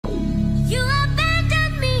You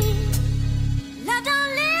abandoned me. Love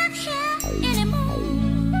don't live here anymore.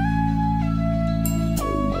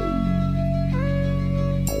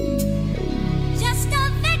 Just a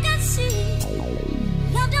vacancy.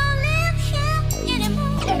 Love don't live here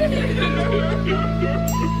anymore.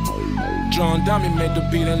 John Diamond made the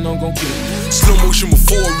beat and I'm gon' kill it. Slow motion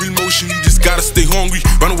before real motion, you just gotta stay hungry.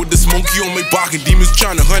 Running with this monkey on my back and demons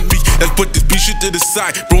tryna hunt me. Let's put this bitch shit to the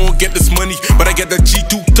side, bro, and get this money. But I get that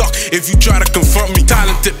G2 talk if you try to confront me.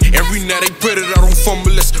 Talented, every night I pray that I don't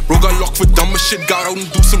fumble less. Bro got locked for dumber shit, got out and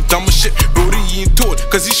do some dumber shit. Bro, he ain't taught,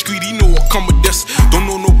 cause he's street, he know what come with this. Don't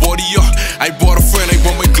know nobody, I bought a friend, I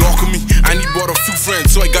bought my Glock with me. And he bought a few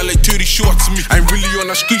friends, so I got like 30 shorts to me. I'm really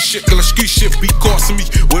on that street shit, cause that street shit be costing me.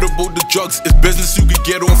 What about the drugs? It's business you can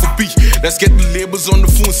get off a beat. Let's get the labels on the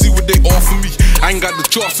phone, see what they offer me. I ain't got the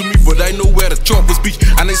chops with me, but I know where the choppers be.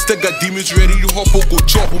 And I still got demons ready to hop or go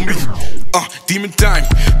chop with me. Demon time.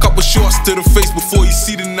 Couple shots to the face before you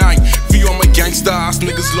see the nine. Free all my gangsta ass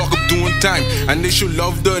niggas lock up doing time. And they should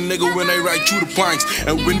love the nigga when I ride through the pines.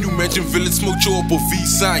 And when you mention village smoke, show up a V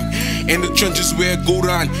sign. In the trenches where I go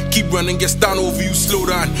down. Keep running, gets down over you, slow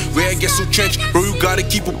down. Where I get so trench, bro, you gotta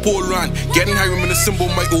keep a pole run. Getting high reminiscent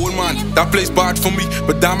about my old man. That place bad for me,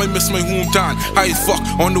 but damn I miss my hometown. High as fuck,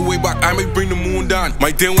 on the way back I might bring the moon down.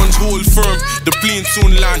 My day ones hold firm, the plane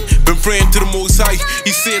soon land. Been praying to the most high,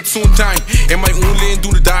 he said soon time. In my own lane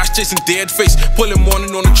do the dash, chasing dead face. Pulling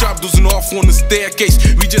morning on the trap, dozing off on the staircase.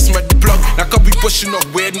 We just met the plug, now could be pushing up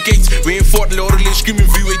wedding gates. We ain't fought loudly, screaming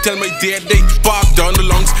V-way, tell my dead day. Park down the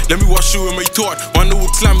lungs, let me wash you in my thought. Wonder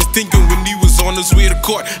what Slam is thinking when he was on his way to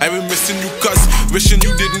court. I been missing you cuz, wishing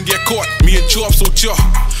you didn't get caught. Me and Chop so chill,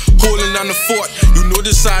 holding down the fort. You know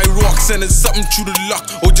this how I rock, sending something through the luck.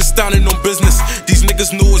 Or just standing on business, these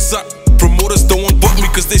niggas know what's up. Promoters don't want but me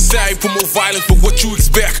cause they say I promote violence. But what you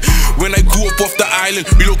expect? When I grew up off the island,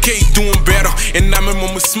 relocate doing better. And now my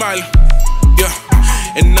mama smiling, yeah.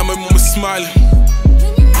 And now my mama smiling.